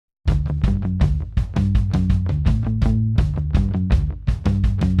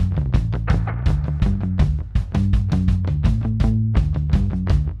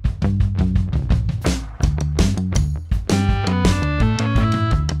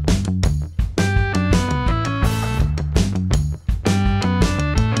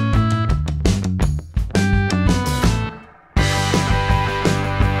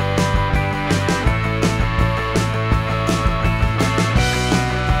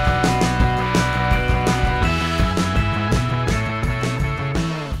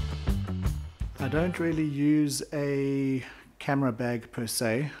don't really use a camera bag per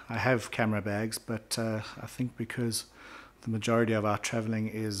se. I have camera bags, but I think because the majority of our traveling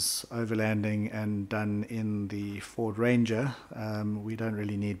is overlanding and done in the Ford Ranger, we don't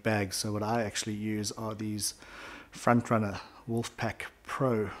really need bags. So what I actually use are these Frontrunner Wolfpack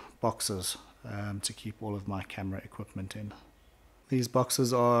Pro boxes to keep all of my camera equipment in. These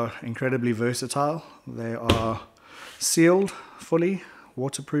boxes are incredibly versatile. They are sealed fully,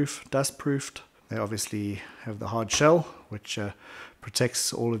 waterproof, dust-proofed. They obviously have the hard shell, which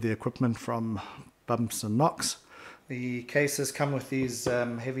protects all of the equipment from bumps and knocks. The cases come with these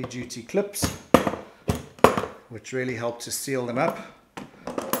heavy-duty clips, which really help to seal them up.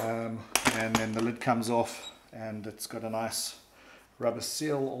 And then the lid comes off, and it's got a nice rubber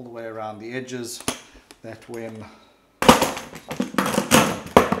seal all the way around the edges that, when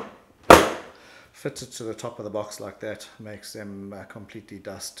fitted to the top of the box like that, makes them completely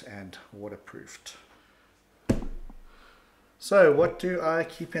dust and waterproofed. So what do I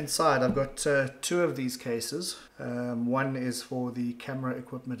keep inside? I've got two of these cases. One is for the camera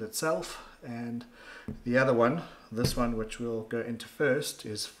equipment itself, and the other one, this one which we'll go into first,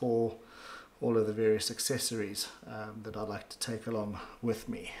 is for all of the various accessories that I'd like to take along with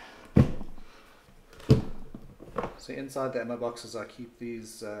me. So inside the ammo boxes I keep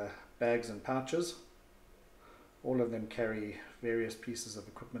these bags and pouches. All of them carry various pieces of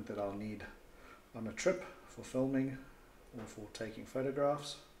equipment that I'll need on a trip for filming or for taking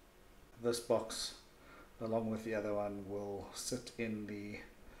photographs. This box, along with the other one, will sit in the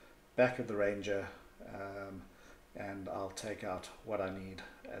back of the Ranger, and I'll take out what I need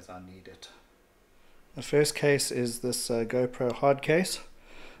as I need it. The first case is this GoPro hard case.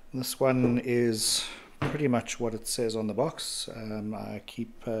 This one is pretty much what it says on the box. I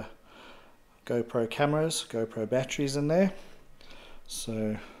keep GoPro cameras, GoPro batteries in there.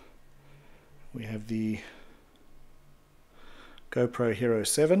 So we have the GoPro Hero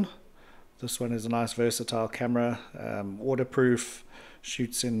 7. This one is a nice versatile camera, waterproof,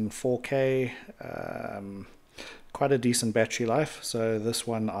 shoots in 4K, quite a decent battery life. So this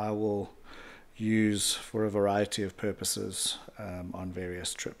one I will use for a variety of purposes on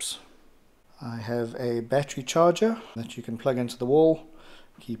various trips. I have a battery charger that you can plug into the wall.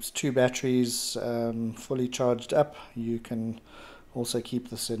 Keeps two batteries fully charged up. You can also keep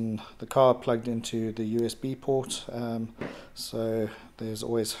this in the car plugged into the USB port, so there's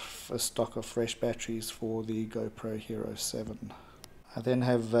always a stock of fresh batteries for the GoPro Hero 7. I then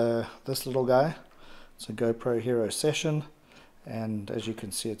have this little guy. It's a GoPro Hero Session, and as you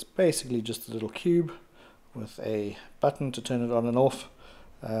can see, it's basically just a little cube with a button to turn it on and off.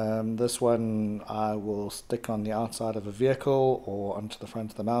 This one I will stick on the outside of a vehicle or onto the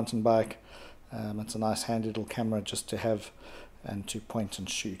front of the mountain bike. It's a nice handy little camera just to have and to point and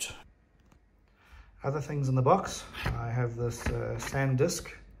shoot. Other things in the box, I have this SanDisk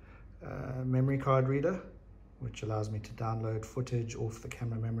memory card reader, which allows me to download footage off the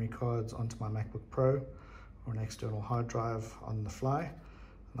camera memory cards onto my MacBook Pro or an external hard drive on the fly.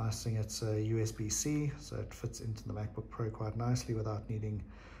 Nice thing, it's a USB-C, so it fits into the MacBook Pro quite nicely without needing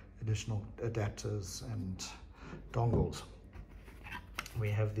additional adapters and dongles. We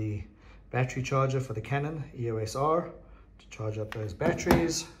have the battery charger for the Canon EOS R to charge up those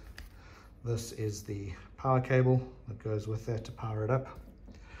batteries. This is the power cable that goes with that to power it up.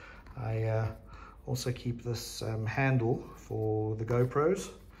 I also keep this handle for the GoPros.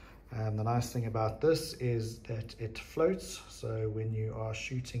 The nice thing about this is that it floats, so when you are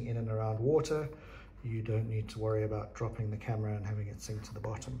shooting in and around water, you don't need to worry about dropping the camera and having it sink to the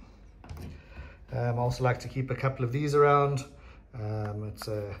bottom. I also like to keep a couple of these around. It's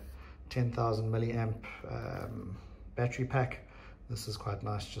a 10,000 milliamp battery pack. This is quite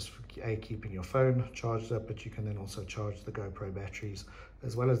nice just for keeping your phone charged up, but you can then also charge the GoPro batteries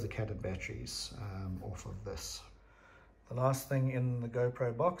as well as the Canon batteries off of this. The last thing in the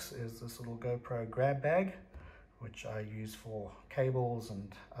GoPro box is this little GoPro grab bag, which I use for cables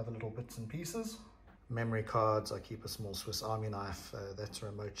and other little bits and pieces. Memory cards, I keep a small Swiss Army knife, that's a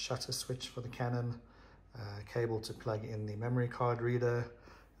remote shutter switch for the Canon, cable to plug in the memory card reader,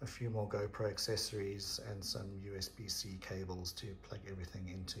 a few more GoPro accessories, and some USB-C cables to plug everything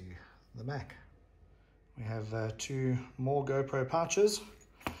into the Mac. We have two more GoPro pouches.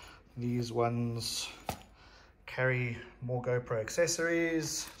 These ones carry more GoPro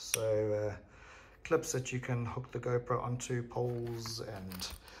accessories, so clips that you can hook the GoPro onto, poles, and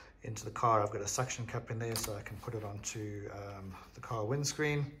into the car. I've got a suction cup in there so I can put it onto the car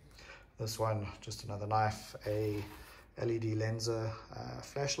windscreen. This one, just another knife, a LED lenser,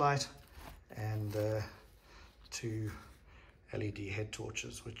 flashlight, and two LED head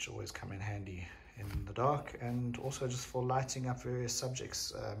torches, which always come in handy in the dark, and also just for lighting up various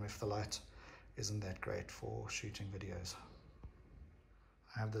subjects if the light isn't that great for shooting videos.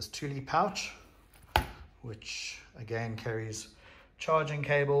 I have this Thule pouch, which again carries charging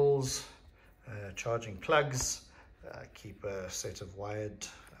cables, charging plugs, keep a set of wired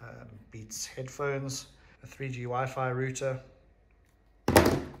Beats headphones, a 3G Wi-Fi router,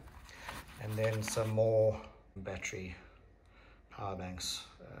 and then some more battery power banks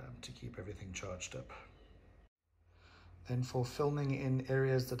to keep everything charged up. Then for filming in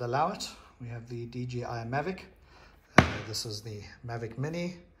areas that allow it, we have the DJI Mavic. This is the Mavic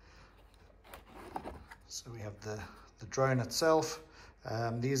Mini. So we have the drone itself.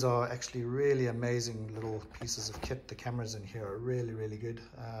 These are actually really amazing little pieces of kit. The cameras in here are really good.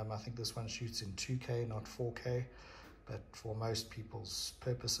 I think this one shoots in 2K, not 4K, but for most people's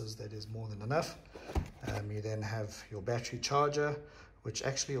purposes that is more than enough. You then have your battery charger, which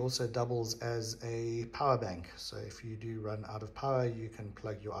actually also doubles as a power bank. So if you do run out of power, you can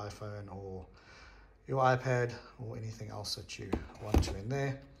plug your iPhone or your iPad or anything else that you want to in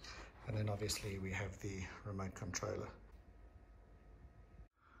there. And then obviously we have the remote controller.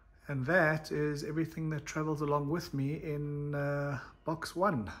 And that is everything that travels along with me in box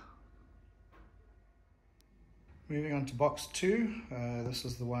 1. Moving on to box 2, this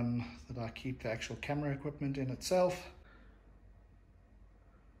is the one that I keep the actual camera equipment in itself.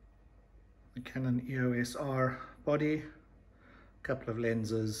 The Canon EOS R body, a couple of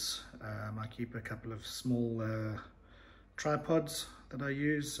lenses. I keep a couple of small tripods that I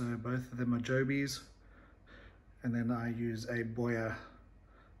use, so both of them are Jobies, and then I use a Boya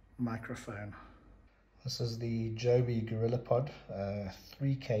microphone. This is the Joby GorillaPod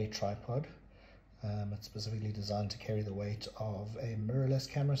 3K tripod. It's specifically designed to carry the weight of a mirrorless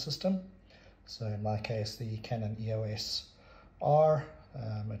camera system. So in my case, the Canon EOS R.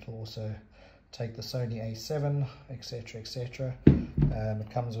 It will also take the Sony A7, etc. It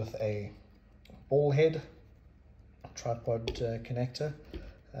comes with a ball head tripod connector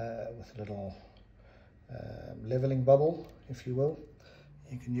with a little leveling bubble, if you will.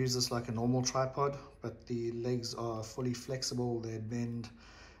 You can use this like a normal tripod, but the legs are fully flexible. They bend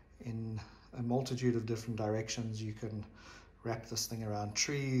in a multitude of different directions. You can wrap this thing around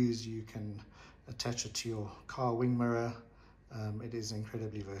trees, you can attach it to your car wing mirror. It is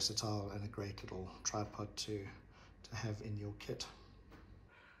incredibly versatile and a great little tripod to have in your kit.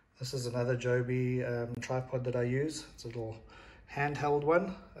 This is another Joby tripod that I use. It's a little handheld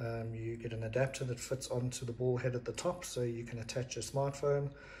one. You get an adapter that fits onto the ball head at the top, so you can attach your smartphone.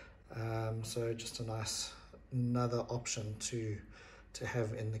 So just a nice another option to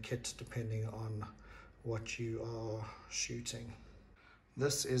have in the kit depending on what you are shooting.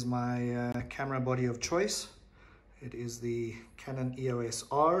 This is my camera body of choice. It is the Canon EOS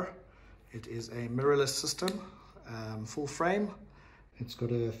R. It is a mirrorless system, full frame. It's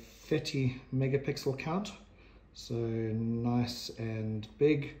got a 30 megapixel count, so nice and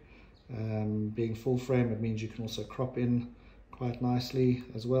big. Being full frame, it means you can also crop in quite nicely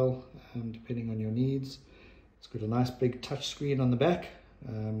as well, depending on your needs. It's got a nice big touch screen on the back,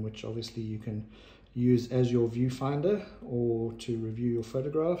 which obviously you can use as your viewfinder or to review your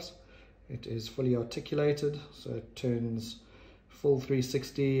photographs. It is fully articulated, so it turns full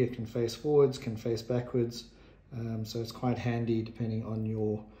 360. It can face forwards, can face backwards, so it's quite handy depending on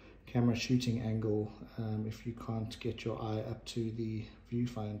your camera shooting angle if you can't get your eye up to the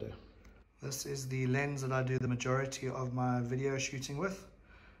viewfinder. This is the lens that I do the majority of my video shooting with.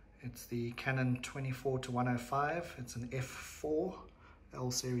 It's the Canon 24-105. It's an f4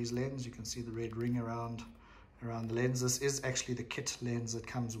 L series lens. You can see the red ring around the lens. This is actually the kit lens that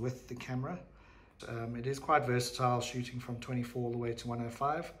comes with the camera. It is quite versatile, shooting from 24 all the way to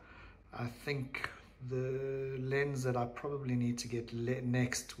 105. I think the lens that I probably need to get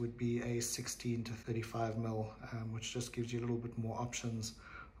next would be a 16 to 35 mm, which just gives you a little bit more options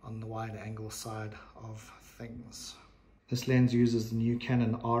on the wide angle side of things. This lens uses the new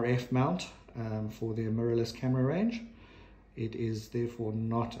Canon RF mount for their mirrorless camera range. It is therefore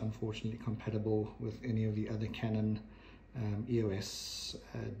not, unfortunately, compatible with any of the other Canon EOS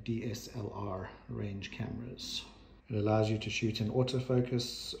DSLR range cameras. It allows you to shoot in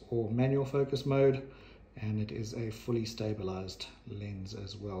autofocus or manual focus mode, and it is a fully stabilized lens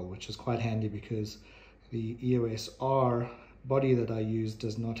as well, which is quite handy because the EOS R body that I use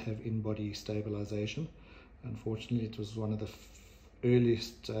does not have in-body stabilization. Unfortunately, it was one of the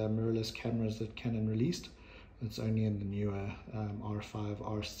earliest mirrorless cameras that Canon released. It's only in the newer R5,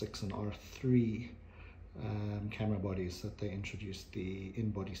 R6 and R3 camera bodies that they introduced the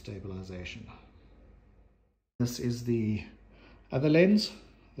in-body stabilization. This is the other lens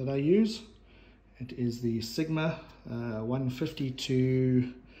that I use, It is the Sigma 150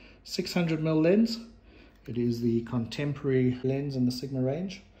 to 600mm lens. It is the contemporary lens in the Sigma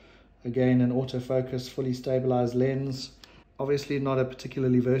range. Again, an autofocus, fully stabilized lens. Obviously not a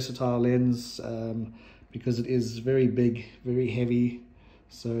particularly versatile lens because it is very big, very heavy.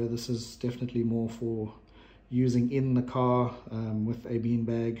 So this is definitely more for using in the car with a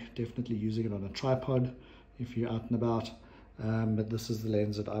beanbag, definitely using it on a tripod if you're out and about. But this is the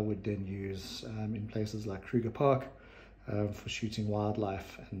lens that I would then use in places like Kruger Park for shooting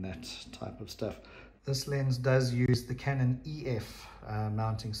wildlife and that type of stuff. This lens does use the Canon EF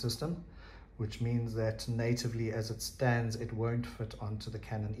mounting system, which means that natively as it stands, it won't fit onto the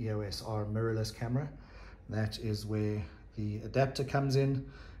Canon EOS R mirrorless camera. That is where the adapter comes in.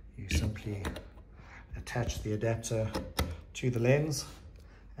 You simply attach the adapter to the lens,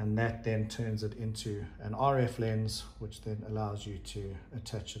 and that then turns it into an RF lens, which then allows you to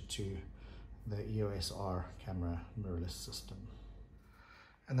attach it to the EOS R camera mirrorless system.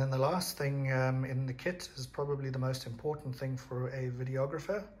 And then the last thing in the kit is probably the most important thing for a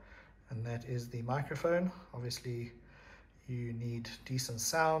videographer, and that is the microphone. Obviously you need decent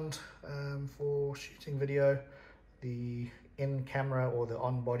sound for shooting video. The in-camera or the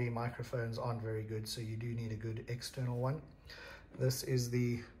on-body microphones aren't very good, so you do need a good external one. This is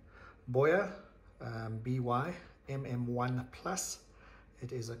the Boya BY MM1 Plus.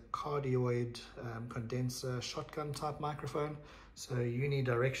 It is a cardioid condenser shotgun type microphone, so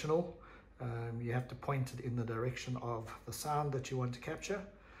unidirectional. You have to point it in the direction of the sound that you want to capture.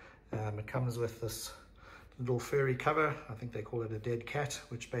 It comes with this little furry cover, I think they call it a dead cat,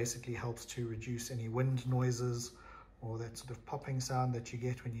 which basically helps to reduce any wind noises or that sort of popping sound that you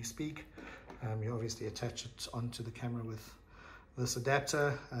get when you speak. You obviously attach it onto the camera with this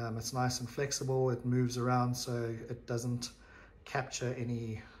adapter. It's nice and flexible, it moves around so it doesn't capture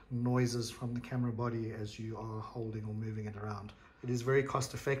any noises from the camera body as you are holding or moving it around. It is very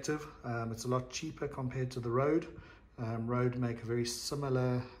cost effective. It's a lot cheaper compared to the Rode. Rode make a very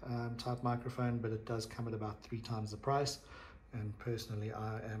similar type microphone, but it does come at about 3 times the price, and personally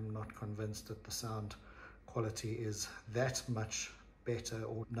I am not convinced that the sound quality is that much better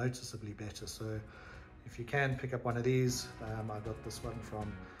or noticeably better. So if you can pick up one of these, I got this one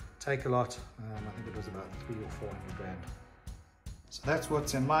from Take-A-Lot. I think it was about 300 or 400 grand. So that's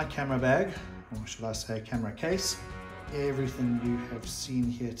what's in my camera bag, or should I say camera case. Everything you have seen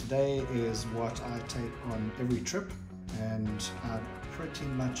here today is what I take on every trip, and I pretty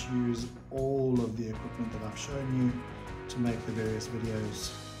much use all of the equipment that I've shown you to make the various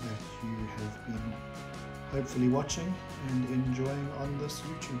videos that you have been hopefully watching and enjoying on this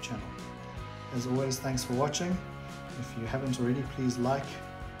YouTube channel. As always, thanks for watching. If you haven't already, please like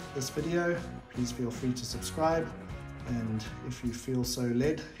this video. Please feel free to subscribe. And if you feel so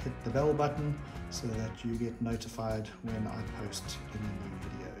led, hit the bell button so that you get notified when I post any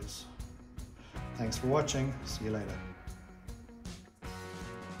new videos. Thanks for watching. See you later.